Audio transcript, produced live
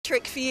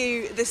hat-trick for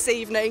you this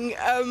evening,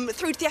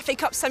 through to the FA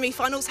Cup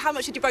semi-finals. How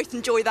much did you both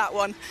enjoy that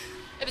one?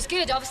 It was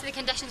good. Obviously the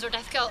conditions were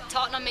difficult.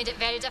 Tottenham made it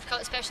very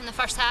difficult, especially in the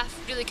first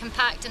half, really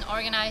compact and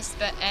organised,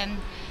 but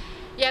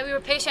yeah, we were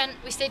patient,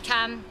 we stayed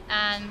calm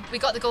and we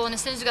got the goal, and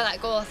as soon as we got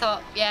that goal I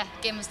thought, yeah,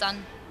 game was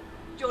done.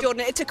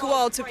 Jordan, it took a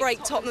while to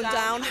break Tottenham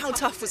down. How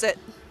tough was it?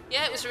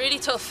 Yeah, it was really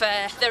tough.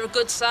 They're a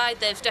good side.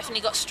 They've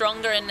definitely got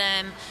stronger,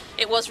 and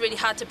it was really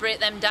hard to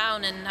break them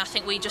down. And I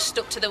think we just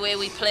stuck to the way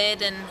we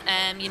played,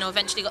 and you know,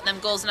 eventually got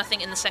them goals. And I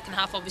think in the second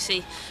half,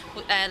 obviously,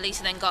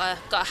 Lisa then got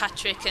a hat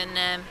trick,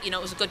 and you know,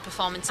 it was a good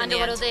performance in the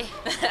end.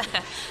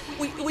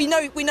 we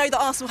know that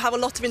Arsenal have a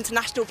lot of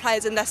international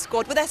players in their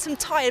squad. Were there some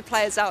tired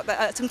players out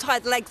there, some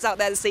tired legs out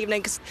there this evening?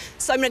 Because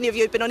so many of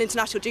you have been on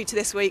international duty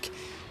this week.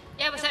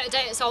 Yeah, without a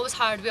doubt, it's always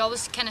hard. We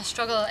always kind of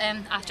struggle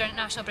after an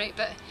international break,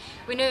 but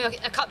we knew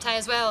a cup tie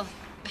as well.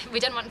 We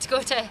didn't want it to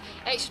go to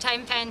extra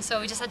time pen,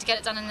 so we just had to get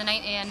it done in the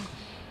 90,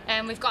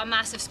 and we've got a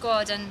massive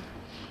squad, and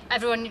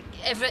everyone,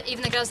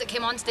 even the girls that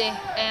came on today,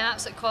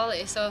 absolute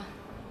quality. So.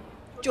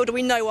 Jordan,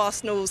 we know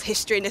Arsenal's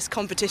history in this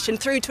competition,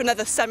 through to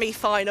another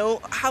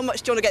semi-final. How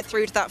much do you want to get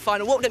through to that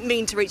final? What would it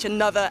mean to reach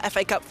another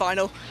FA Cup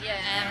final?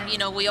 Yeah, you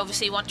know, we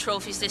obviously want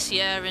trophies this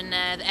year, and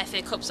the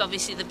FA Cup's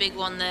obviously the big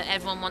one that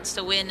everyone wants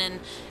to win. And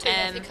Two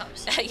FA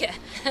Cups. Yeah,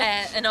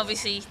 and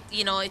obviously,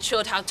 you know, it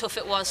showed how tough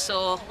it was.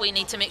 So we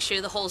need to make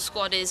sure the whole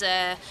squad is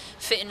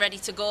fit and ready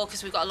to go,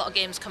 because we've got a lot of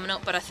games coming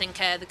up. But I think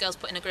the girls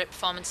put in a great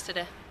performance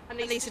today. And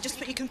Lisa, just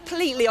put you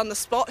completely on the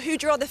spot.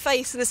 Who'd you rather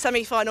face in the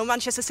semi-final,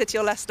 Manchester City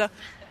or Leicester?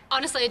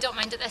 Honestly, I don't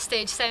mind at this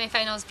stage.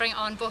 Semi-finals, bring it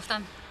on, both of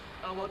them.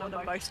 Oh, well done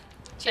both.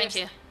 Thank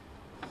you.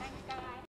 Thanks, guys.